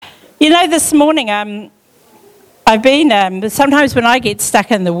This morning, I've been, sometimes when I get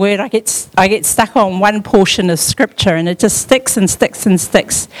stuck in the Word, I get stuck on one portion of Scripture and it just sticks and sticks and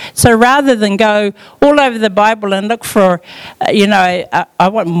sticks. So rather than go all over the Bible and look for, I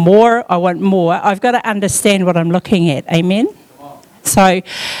want more, I've got to understand what I'm looking at. Amen? So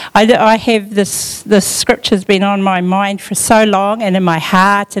I have this Scripture's been on my mind for so long and in my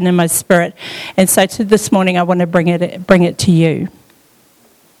heart and in my spirit. And so this morning I want to bring it to you.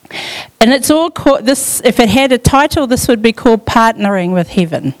 And it's all called this. If it had a title, this would be called Partnering with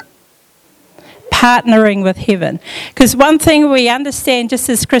Heaven. Partnering with Heaven. Because one thing we understand, just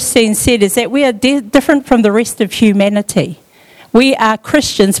as Christine said, is that we are different from the rest of humanity. We are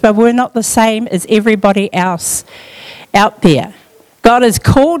Christians, but we're not the same as everybody else out there. God has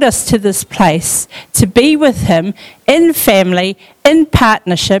called us to this place to be with Him in family, in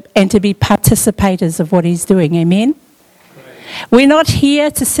partnership, and to be participators of what He's doing. Amen? We're not here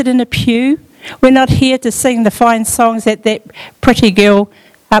to sit in a pew. We're not here to sing the fine songs that pretty girl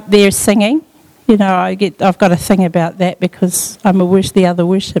up there is singing. I've got a thing about that because I'm the other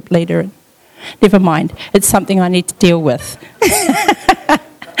worship leader. Never mind. It's something I need to deal with.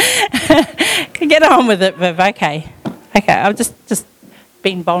 Get on with it, Viv. Okay. I've just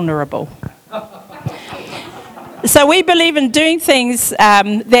been vulnerable. So we believe in doing things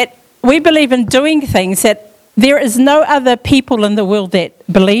that there is no other people in the world that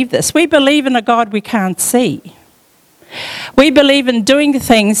believe this. We believe in a God we can't see. We believe in doing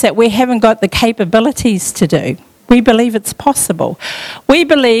things that we haven't got the capabilities to do. We believe it's possible. We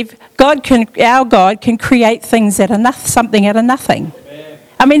believe our God can create things something out of nothing.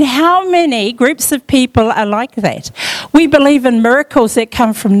 I mean, how many groups of people are like that? We believe in miracles that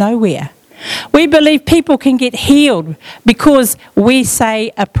come from nowhere. We believe people can get healed because we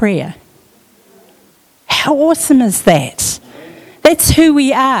say a prayer. How awesome is that? That's who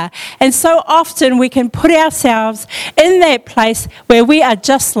we are. And so often we can put ourselves in that place where we are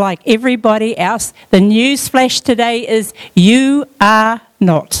just like everybody else. The news flash today is you are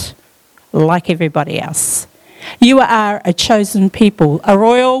not like everybody else. You are a chosen people, a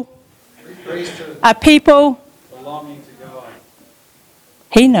royal, a people belonging to God.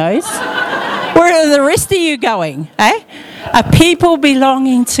 He knows. Where are the rest of you going? A people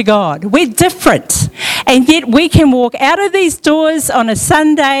belonging to God. We're different. And yet we can walk out of these doors on a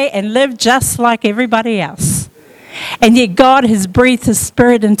Sunday and live just like everybody else. And yet God has breathed His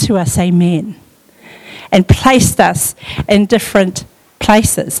Spirit into us, amen, and placed us in different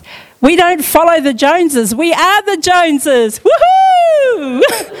places. We don't follow the Joneses. We are the Joneses. Woohoo!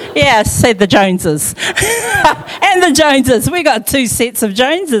 Yes, said the Joneses. And the Joneses. We got two sets of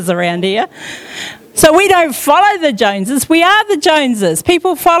Joneses around here. So we don't follow the Joneses. We are the Joneses.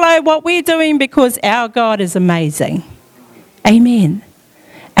 People follow what we're doing because our God is amazing. Amen.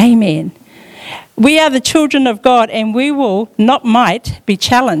 Amen. We are the children of God and we might be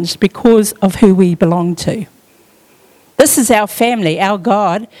challenged because of who we belong to. This is our family. Our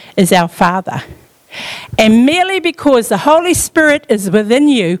God is our Father. And merely because the Holy Spirit is within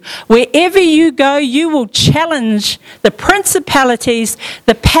you, wherever you go, you will challenge the principalities,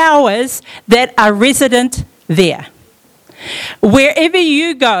 the powers that are resident there. Wherever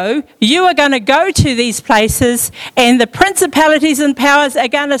you go, you are going to go to these places and the principalities and powers are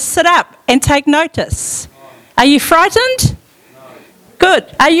going to sit up and take notice. Are you frightened? No.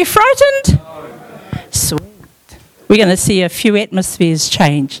 Good. Are you frightened? No. Sweet. We're going to see a few atmospheres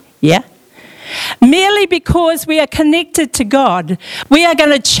change. Yeah? Merely because we are connected to God, we are going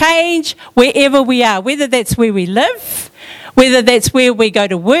to change wherever we are, whether that's where we live, whether that's where we go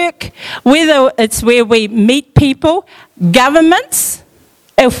to work, whether it's where we meet people, governments.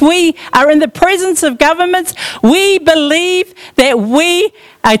 If we are in the presence of governments, we believe that we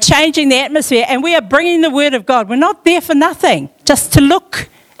are changing the atmosphere and we are bringing the Word of God. We're not there for nothing, just to look.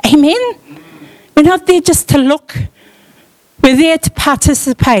 Amen? We're not there just to look. We're there to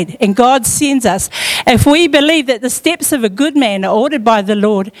participate, and God sends us. If we believe that the steps of a good man are ordered by the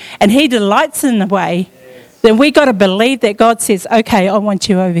Lord and He delights in the way, then we got to believe that God says, okay, I want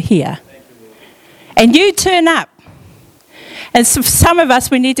you over here. And you turn up. And so for some of us,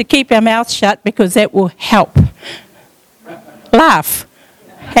 we need to keep our mouths shut because that will help. Laugh.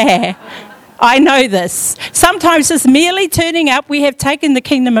 I know this. Sometimes just merely turning up, we have taken the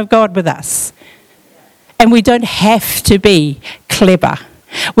kingdom of God with us. And we don't have to be clever.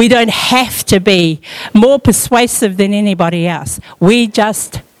 We don't have to be more persuasive than anybody else. We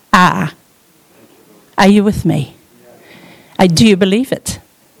just are. Are you with me? Do you believe it?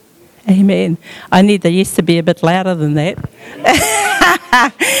 Amen. I need the yes to be a bit louder than that.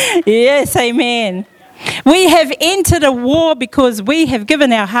 Yes, amen. We have entered a war because we have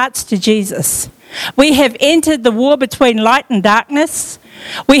given our hearts to Jesus. We have entered the war between light and darkness.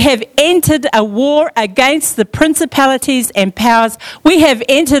 We have entered a war against the principalities and powers. We have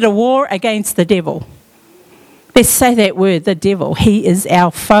entered a war against the devil. Let's say that word, the devil. He is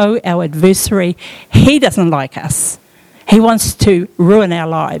our foe, our adversary. He doesn't like us. He wants to ruin our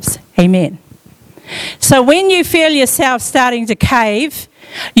lives. Amen. So when you feel yourself starting to cave,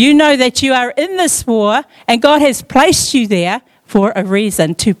 you know that you are in this war and God has placed you there for a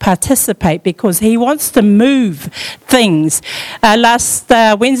reason, to participate, because he wants to move things. Last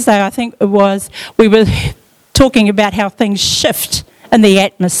Wednesday, I think it was, we were talking about how things shift in the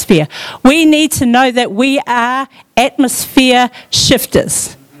atmosphere. We need to know that we are atmosphere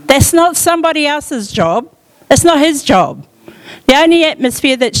shifters. That's not somebody else's job. It's not his job. The only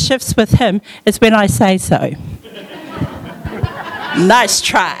atmosphere that shifts with him is when I say so. Nice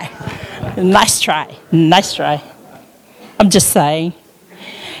try. Nice try. Nice try. I'm just saying.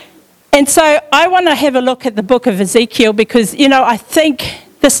 And so I want to have a look at the book of Ezekiel because, I think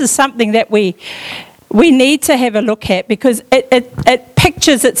this is something that we need to have a look at because it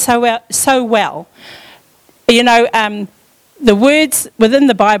pictures it so well. The words within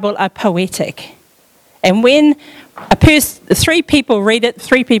the Bible are poetic. And when three people read it,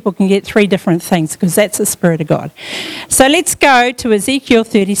 three people can get three different things because that's the Spirit of God. So let's go to Ezekiel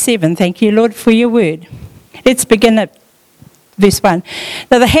 37. Thank you, Lord, for your word. Let's begin at verse 1.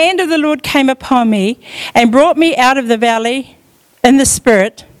 Now the hand of the Lord came upon me and brought me out of the valley in the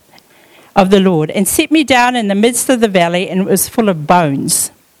Spirit of the Lord and set me down in the midst of the valley, and it was full of bones.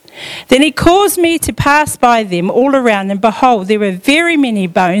 Then he caused me to pass by them all around, and behold, there were very many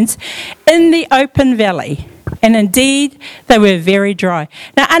bones in the open valley, and indeed they were very dry.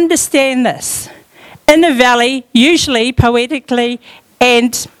 Now understand this. In a valley, usually poetically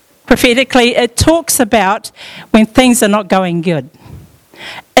and prophetically, it talks about when things are not going good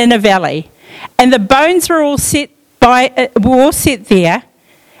in a valley. And the bones were all set there,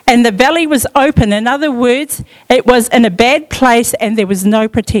 and the valley was open. In other words, it was in a bad place and there was no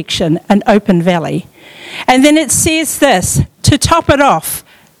protection, an open valley. And then it says this, to top it off,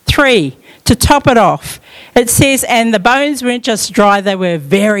 it says, and the bones weren't just dry, they were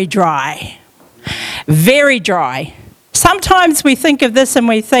very dry. Very dry. Sometimes we think of this and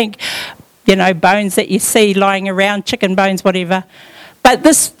we think, bones that you see lying around, chicken bones, whatever. But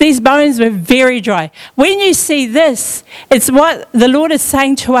these bones were very dry. When you see this, it's what the Lord is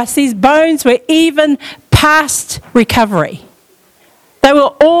saying to us. These bones were even past recovery. They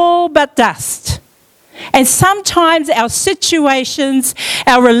were all but dust. And sometimes our situations,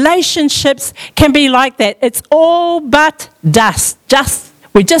 our relationships can be like that. It's all but dust.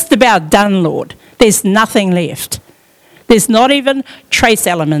 We're just about done, Lord. There's nothing left. There's not even trace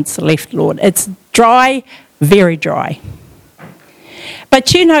elements left, Lord. It's dry, very dry.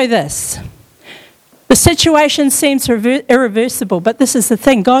 But you know this. The situation seems irreversible, but this is the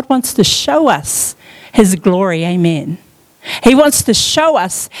thing. God wants to show us his glory, amen. He wants to show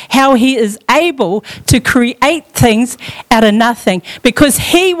us how he is able to create things out of nothing, because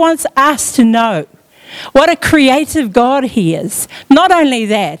he wants us to know what a creative God he is. Not only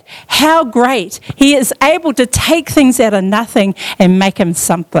that, how great he is able to take things out of nothing and make them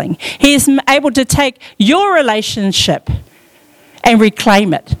something. He is able to take your relationship and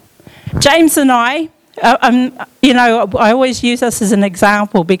reclaim it. James and I always use us as an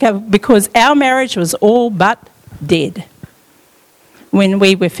example because our marriage was all but dead when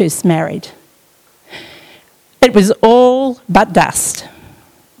we were first married. It was all but dust.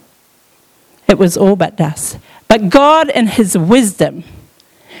 It was all but dust. But God, in his wisdom,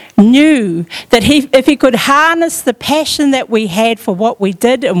 knew that if he could harness the passion that we had for what we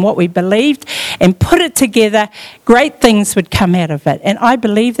did and what we believed and put it together, great things would come out of it. And I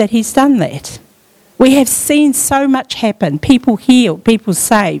believe that he's done that. We have seen so much happen. People healed, people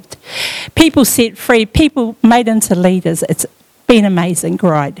saved, people set free, people made into leaders. It's been amazing,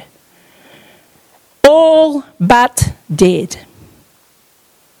 right? All but dead.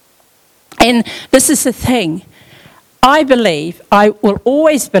 And this is the thing. I will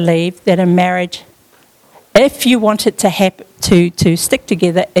always believe that a marriage, if you want it to happen, to stick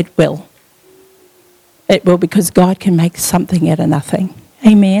together, it will. It will, because God can make something out of nothing.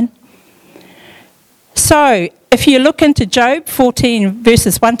 Amen. So, if you look into Job 14,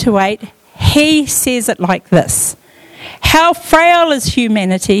 verses 1 to 8, he says it like this. How frail is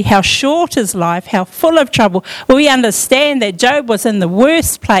humanity, how short is life, how full of trouble. Well, we understand that Job was in the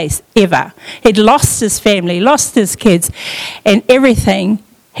worst place ever. He'd lost his family, lost his kids, and everything.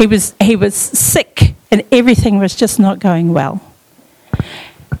 He was sick, and everything was just not going well.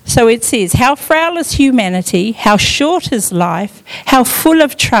 So it says, how frail is humanity, how short is life, how full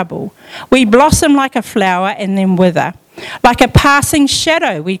of trouble. We blossom like a flower and then wither. Like a passing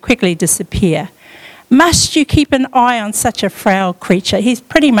shadow, we quickly disappear. Must you keep an eye on such a frail creature? He's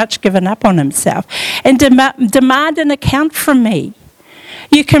pretty much given up on himself. And demand an account from me.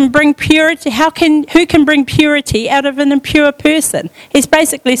 You can bring purity. Who can bring purity out of an impure person? He's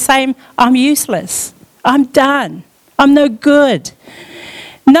basically saying, I'm useless. I'm done. I'm no good.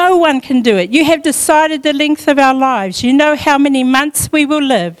 No one can do it. You have decided the length of our lives. You know how many months we will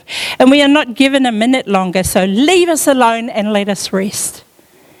live, and we are not given a minute longer. So leave us alone and let us rest.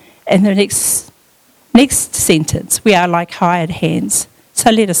 And the next sentence, we are like hired hands. So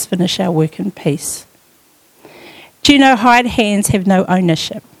let us finish our work in peace. Do you know hired hands have no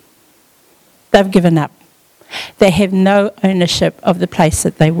ownership? They've given up. They have no ownership of the place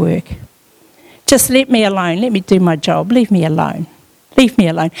that they work. Just let me alone. Let me do my job. Leave me alone. Leave me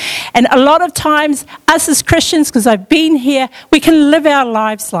alone. And a lot of times, us as Christians, because I've been here, we can live our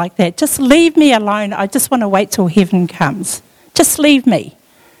lives like that. Just leave me alone. I just want to wait till heaven comes. Just leave me.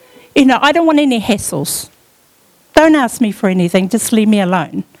 You know, I don't want any hassles. Don't ask me for anything. Just leave me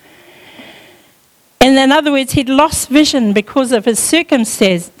alone. And in other words, he'd lost vision because of his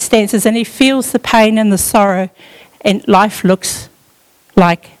circumstances, and he feels the pain and the sorrow, and life looks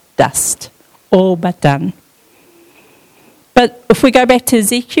like dust, all but done. But if we go back to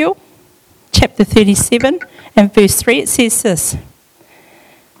Ezekiel, chapter 37 and verse 3, it says this.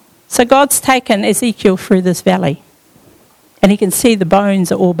 So God's taken Ezekiel through this valley, and he can see the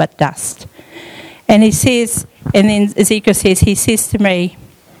bones are all but dust. And he says, and then Ezekiel says, he says to me,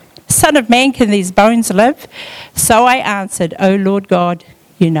 Son of man, can these bones live? So I answered, O Lord God,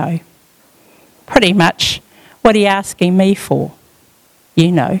 you know. Pretty much, what are you asking me for?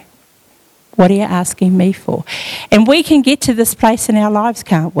 You know. What are you asking me for? And we can get to this place in our lives,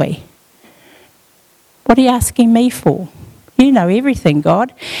 can't we? What are you asking me for? You know everything,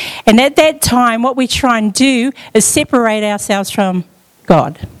 God. And at that time, what we try and do is separate ourselves from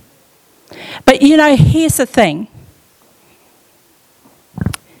God. But you know, here's the thing.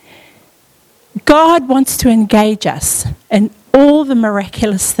 God wants to engage us in all the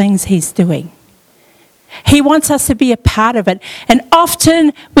miraculous things he's doing. He wants us to be a part of it. And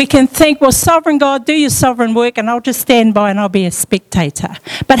often we can think, well, sovereign God, do your sovereign work and I'll just stand by and I'll be a spectator.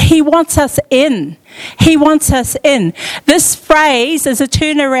 But he wants us in. He wants us in. This phrase is a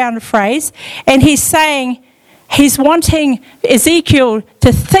turnaround phrase, and he's saying, he's wanting Ezekiel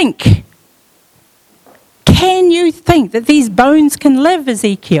to think. Can you think that these bones can live,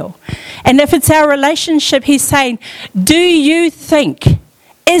 Ezekiel? And if it's our relationship, he's saying, do you think?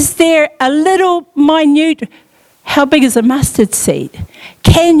 Is there a little minute, how big is a mustard seed?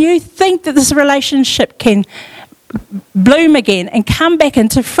 Can you think that this relationship can bloom again and come back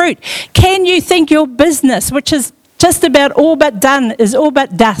into fruit? Can you think your business, which is just about all but done, is all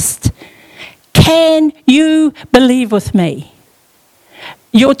but dust? Can you believe with me?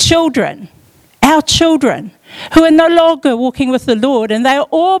 Your children, our children, who are no longer walking with the Lord and they are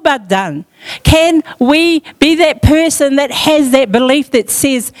all but done. Can we be that person that has that belief that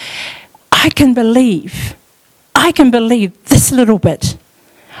says, I can believe this little bit.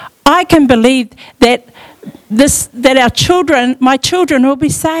 I can believe that our children, my children will be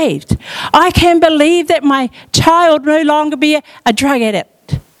saved. I can believe that my child no longer be a drug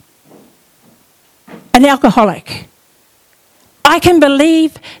addict, an alcoholic. I can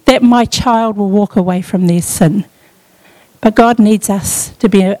believe that my child will walk away from their sin. But God needs us to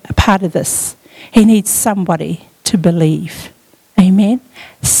be a part of this. He needs somebody to believe. Amen?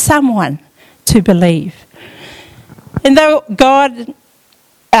 Someone to believe. And though God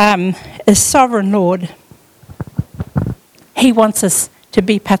is sovereign Lord, he wants us to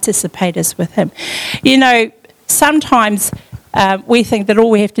be participators with him. You know, sometimes we think that all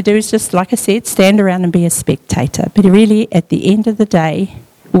we have to do is just, like I said, stand around and be a spectator. But really, at the end of the day,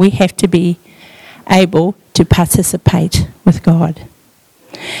 we have to be able to participate with God.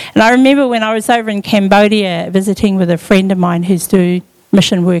 And I remember when I was over in Cambodia visiting with a friend of mine who's doing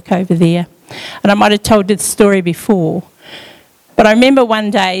mission work over there. And I might have told this story before. But I remember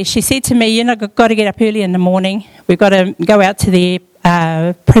one day she said to me, you know, I've got to get up early in the morning. We've got to go out to the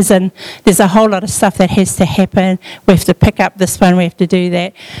prison. There's a whole lot of stuff that has to happen. We have to pick up this one, we have to do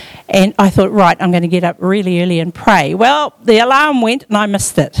that. And I thought, right, I'm going to get up really early and pray. Well, the alarm went and I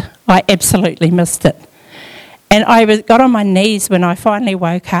missed it. I absolutely missed it. And I got on my knees when I finally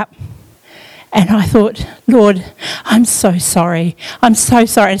woke up. And I thought, Lord, I'm so sorry. I'm so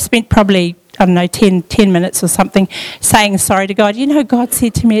sorry. I spent probably, 10 minutes or something saying sorry to God. You know, God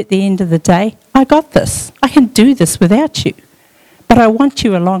said to me at the end of the day, I got this. I can do this without you. but I want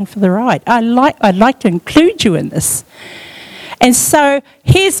you along for the ride. I'd like to include you in this. And so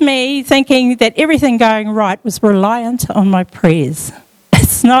here's me thinking that everything going right was reliant on my prayers.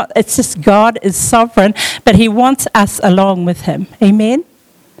 It's not, it's just God is sovereign, but he wants us along with him. Amen?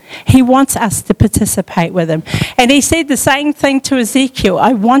 He wants us to participate with him. And he said the same thing to Ezekiel,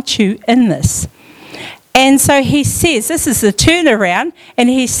 I want you in this. And so he says, this is the turnaround, and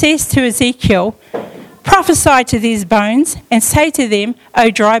he says to Ezekiel, prophesy to these bones and say to them, O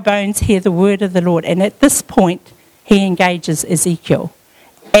dry bones, hear the word of the Lord. And at this point, he engages Ezekiel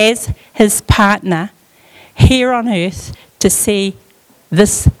as his partner here on earth to see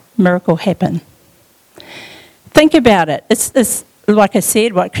this miracle happen. Think about it. It's like I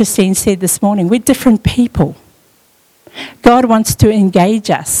said, what Christine said this morning. We're different people. God wants to engage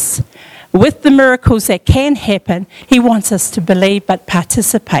us with the miracles that can happen. He wants us to believe but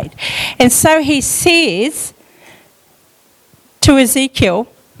participate. And so he says to Ezekiel,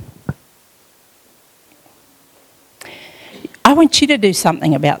 I want you to do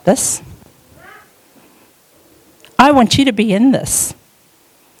something about this. I want you to be in this.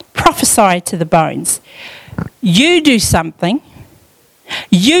 Prophesy to the bones. You do something.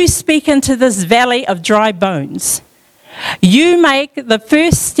 You speak into this valley of dry bones. You make the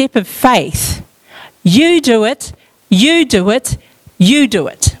first step of faith. You do it. You do it. You do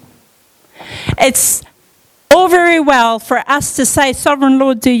it. It's all very well for us to say, Sovereign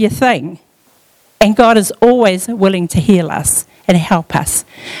Lord, do your thing. And God is always willing to heal us and help us.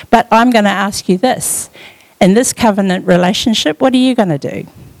 But I'm going to ask you this. In this covenant relationship, what are you going to do?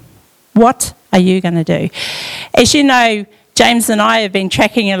 What are you going to do? As you know, James and I have been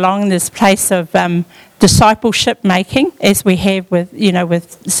tracking along this place of discipleship making, as we have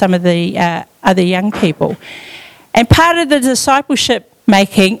with some of the other young people. And part of the discipleship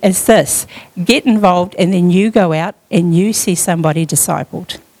making is this. Get involved and then you go out and you see somebody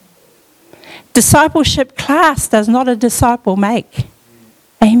discipled. Discipleship class does not a disciple make.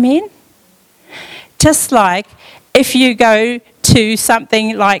 Amen? Just like if you go to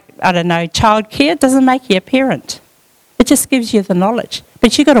something like, I don't know, childcare, it doesn't make you a parent. It just gives you the knowledge.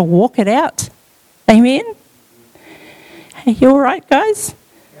 But you've got to walk it out. Amen? Are you all right, guys?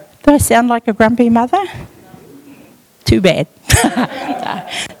 Do I sound like a grumpy mother? Too bad.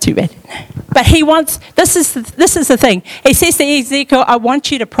 Too bad. But he wants, this is the thing. He says to Ezekiel, I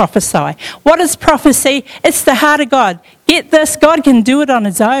want you to prophesy. What is prophecy? It's the heart of God. Get this, God can do it on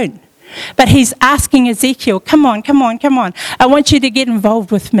his own. But he's asking Ezekiel, come on. I want you to get involved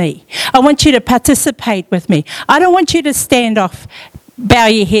with me. I want you to participate with me. I don't want you to stand off, bow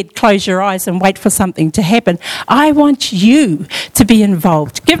your head, close your eyes and wait for something to happen. I want you to be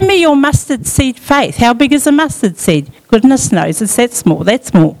involved. Give me your mustard seed faith. How big is a mustard seed? Goodness knows, it's that small. That's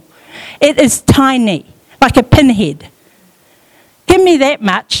small. It is tiny, like a pinhead. Give me that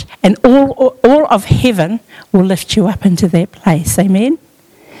much and all of heaven will lift you up into that place. Amen?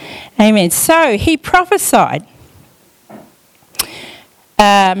 Amen. So he prophesied.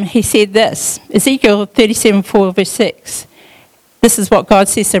 He said this, Ezekiel 37:4 verse 6. This is what God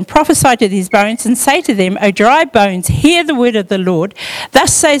says to him. Prophesy to these bones and say to them, O dry bones, hear the word of the Lord.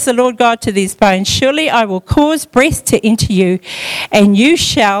 Thus says the Lord God to these bones, surely I will cause breath to enter you, and you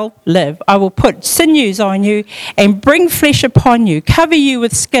shall live. I will put sinews on you and bring flesh upon you, cover you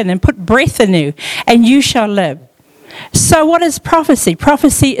with skin and put breath in you, and you shall live. So what is prophecy?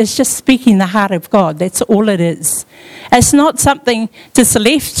 Prophecy is just speaking the heart of God. That's all it is. It's not something just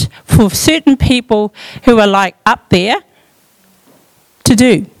left for certain people who are like up there to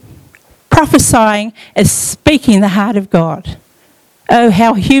do. Prophesying is speaking the heart of God. Oh,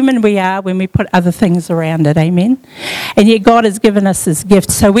 how human we are when we put other things around it, amen? And yet God has given us this gift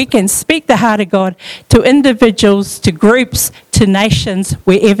so we can speak the heart of God to individuals, to groups, to nations,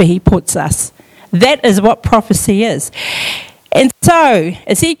 wherever he puts us. That is what prophecy is. And so,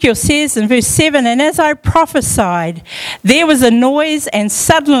 Ezekiel says in verse 7, and as I prophesied, there was a noise and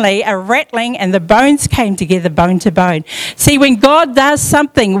suddenly a rattling and the bones came together bone to bone. See, when God does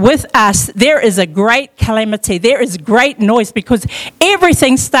something with us, there is a great calamity. There is great noise because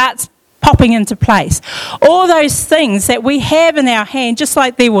everything starts popping into place. All those things that we have in our hand, just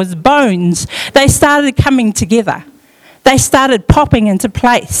like there was bones, they started coming together. They started popping into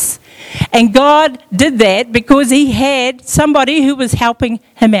place. And God did that because he had somebody who was helping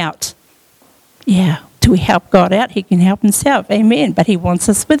him out. Yeah, do we help God out? He can help himself. Amen. But he wants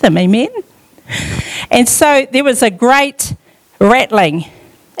us with him. Amen. And so there was a great rattling.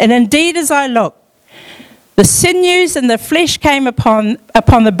 And indeed, as I looked, the sinews and the flesh came upon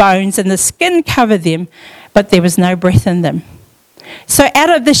the bones and the skin covered them, but there was no breath in them. So out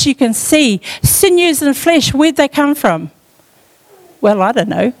of this you can see sinews and flesh, where'd they come from? Well, I don't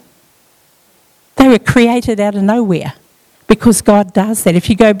know. They were created out of nowhere because God does that. If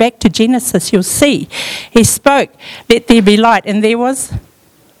you go back to Genesis, you'll see he spoke, let there be light, and there was.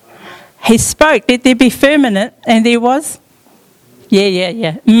 He spoke, let there be firmament, and there was.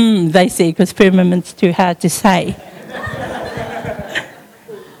 Yeah. They said, because firmament's too hard to say.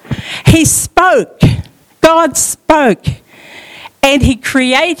 He spoke. God spoke. And he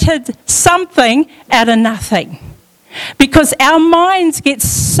created something out of nothing. Because our minds get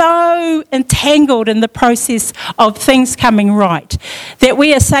so entangled in the process of things coming right that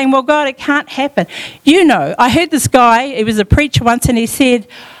we are saying, well, God, it can't happen. You know, I heard this guy, he was a preacher once, and he said,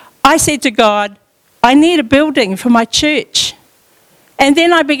 I said to God, I need a building for my church. And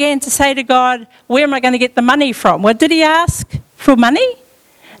then I began to say to God, where am I going to get the money from? Well, did he ask for money?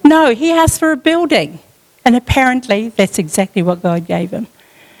 No, he asked for a building. And apparently that's exactly what God gave him.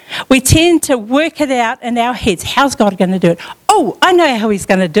 We tend to work it out in our heads. How's God going to do it? Oh, I know how he's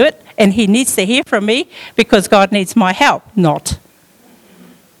going to do it. And he needs to hear from me because God needs my help. Not.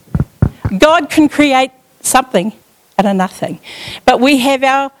 God can create something out of nothing. But we have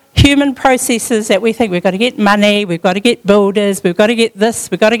our human processes that we think we've got to get money, we've got to get builders, we've got to get this,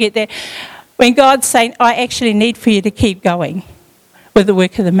 we've got to get that. When God's saying, I actually need for you to keep going with the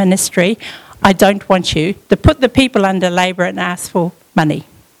work of the ministry, I don't want you to put the people under labour and ask for money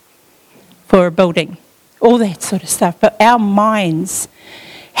for a building, all that sort of stuff. But our minds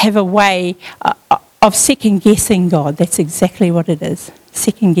have a way of second-guessing God. That's exactly what it is,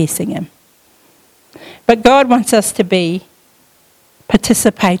 second-guessing him. But God wants us to be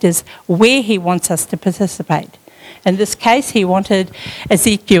participators where he wants us to participate. In this case, he wanted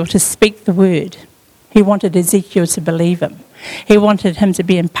Ezekiel to speak the word. He wanted Ezekiel to believe him. He wanted him to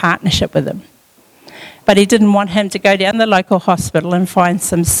be in partnership with him. But he didn't want him to go down the local hospital and find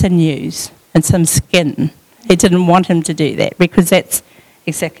some sinews and some skin. He didn't want him to do that because that's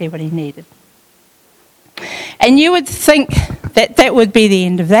exactly what he needed. And you would think that that would be the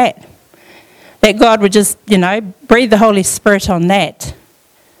end of that. That God would just, breathe the Holy Spirit on that.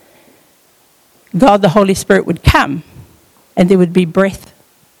 God, the Holy Spirit, would come and there would be breath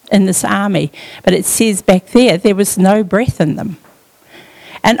in this army. But it says back there was no breath in them.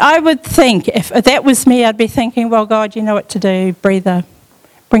 And I would think, if that was me, I'd be thinking, well, God, you know what to do,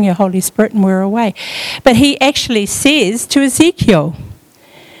 bring your Holy Spirit and we're away. But he actually says to Ezekiel,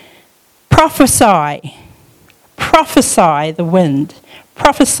 prophesy the wind,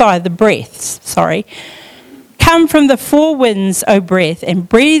 prophesy the breaths, come from the four winds, O breath, and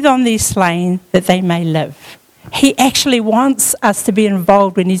breathe on these slain that they may live. He actually wants us to be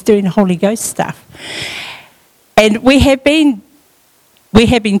involved when he's doing Holy Ghost stuff. And we have been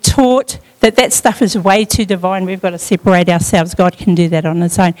taught that stuff is way too divine. We've got to separate ourselves. God can do that on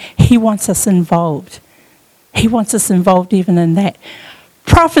his own. He wants us involved. He wants us involved even in that.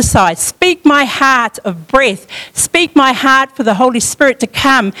 Prophesy, speak my heart of breath. Speak my heart for the Holy Spirit to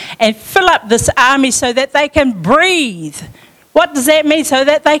come and fill up this army so that they can breathe. What does that mean? So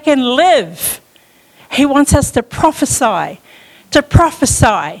that they can live. He wants us to prophesy, to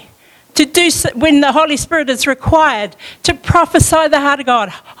do when the Holy Spirit is required, to prophesy the heart of God.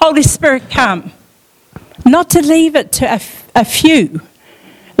 Holy Spirit, come. Not to leave it to a few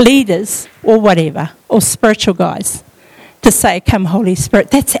leaders or whatever, or spiritual guys, to say, come Holy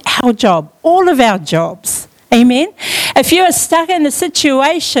Spirit. That's our job, all of our jobs. Amen? If you are stuck in a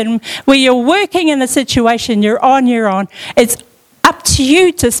situation where you're working in a situation, you're on, it's up to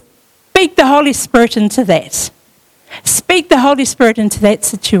you to speak the Holy Spirit into that. Speak the Holy Spirit into that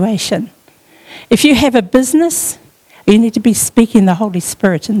situation. If you have a business, you need to be speaking the Holy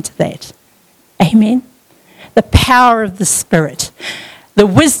Spirit into that. Amen? The power of the Spirit, the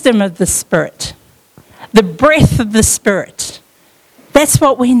wisdom of the Spirit, the breath of the Spirit. That's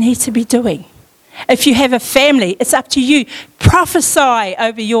what we need to be doing. If you have a family, it's up to you. Prophesy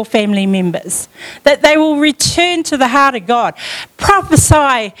over your family members that they will return to the heart of God.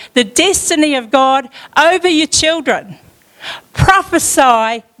 Prophesy the destiny of God over your children.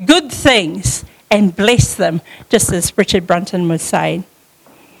 Prophesy good things and bless them, just as Richard Brunton was saying.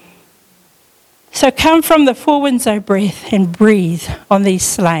 So come from the four winds, O breath, and breathe on these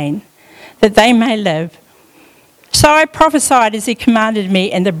slain, that they may live. So I prophesied as he commanded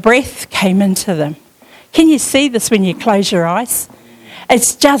me, and the breath came into them. Can you see this when you close your eyes?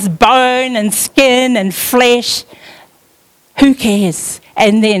 It's just bone and skin and flesh. Who cares?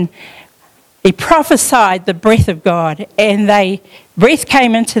 And then he prophesied the breath of God, and breath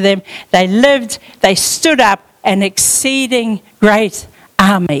came into them. They lived, they stood up, an exceeding great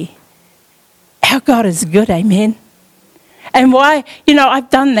army. Our God is good, amen. And why? I've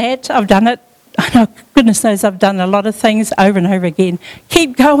done that. I've done it I know, goodness knows I've done a lot of things over and over again.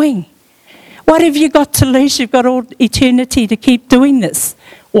 Keep going. What have you got to lose? You've got all eternity to keep doing this.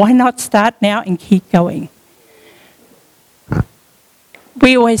 Why not start now and keep going?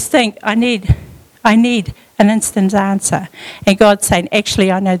 We always think, I need an instant answer. And God's saying,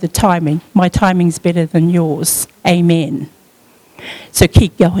 actually, I know the timing. My timing's better than yours. Amen. So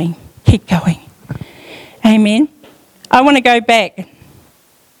keep going. Keep going. Amen. I want to go back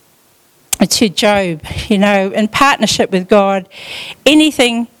to Job. You know, in partnership with God,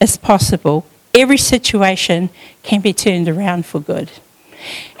 anything is possible. Every situation can be turned around for good.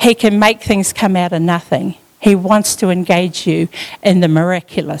 He can make things come out of nothing. He wants to engage you in the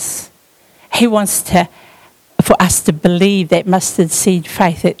miraculous. He wants for us to believe that mustard seed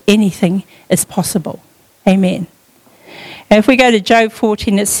faith that anything is possible. Amen. And if we go to Job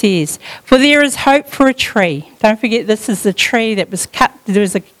 14, it says, "For there is hope for a tree." Don't forget, this is the tree that was cut. There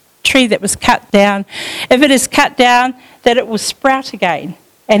was a tree that was cut down. If it is cut down, that it will sprout again,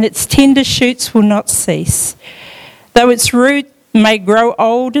 and its tender shoots will not cease. Though its root may grow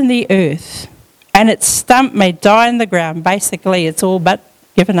old in the earth, and its stump may die in the ground. Basically, it's all but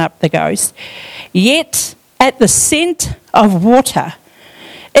given up the ghost. Yet at the scent of water,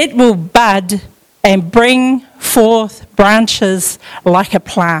 it will bud and bring forth branches like a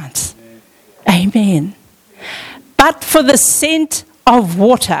plant. Amen. But for the scent of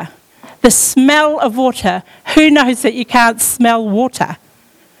water, the smell of water, who knows that you can't smell water?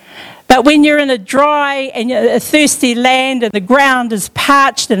 But when you're in a dry and a thirsty land and the ground is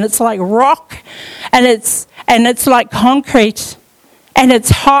parched and it's like rock and it's like concrete and it's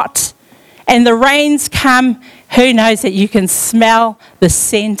hot and the rains come, who knows that you can smell the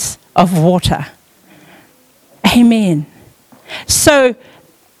scent of water? Amen. So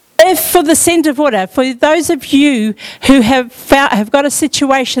if for the scent of water, for those of you who have got a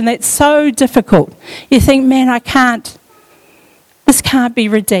situation that's so difficult, you think, man, this can't be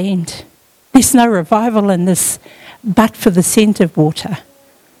redeemed. There's no revival in this, but for the scent of water.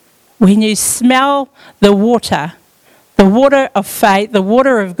 When you smell the water of faith, the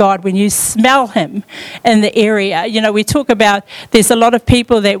water of God, when you smell him in the area, you know, we talk about, there's a lot of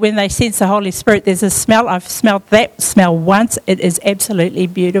people that when they sense the Holy Spirit, there's a smell. I've smelled that smell once. It is absolutely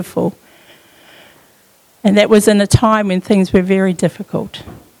beautiful. And that was in a time when things were very difficult.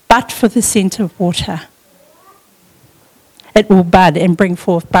 But for the scent of water, it will bud and bring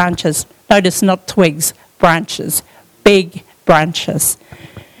forth branches. Notice not twigs, branches, big branches.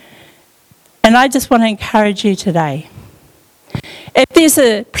 And I just want to encourage you today. If there's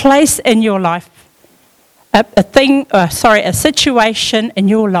a place in your life, a situation in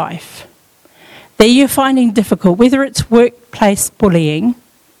your life that you're finding difficult, whether it's workplace bullying,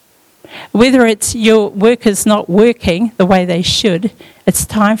 whether it's your workers not working the way they should, it's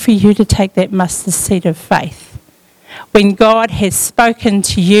time for you to take that mustard seed of faith. When God has spoken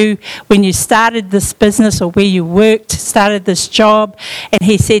to you, when you started this business or where you worked, started this job, and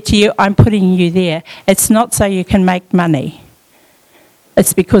he said to you, I'm putting you there. It's not so you can make money.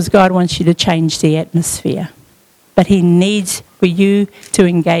 It's because God wants you to change the atmosphere. But he needs for you to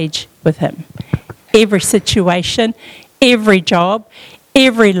engage with him. Every situation, every job,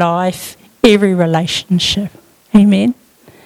 every life, every relationship. Amen.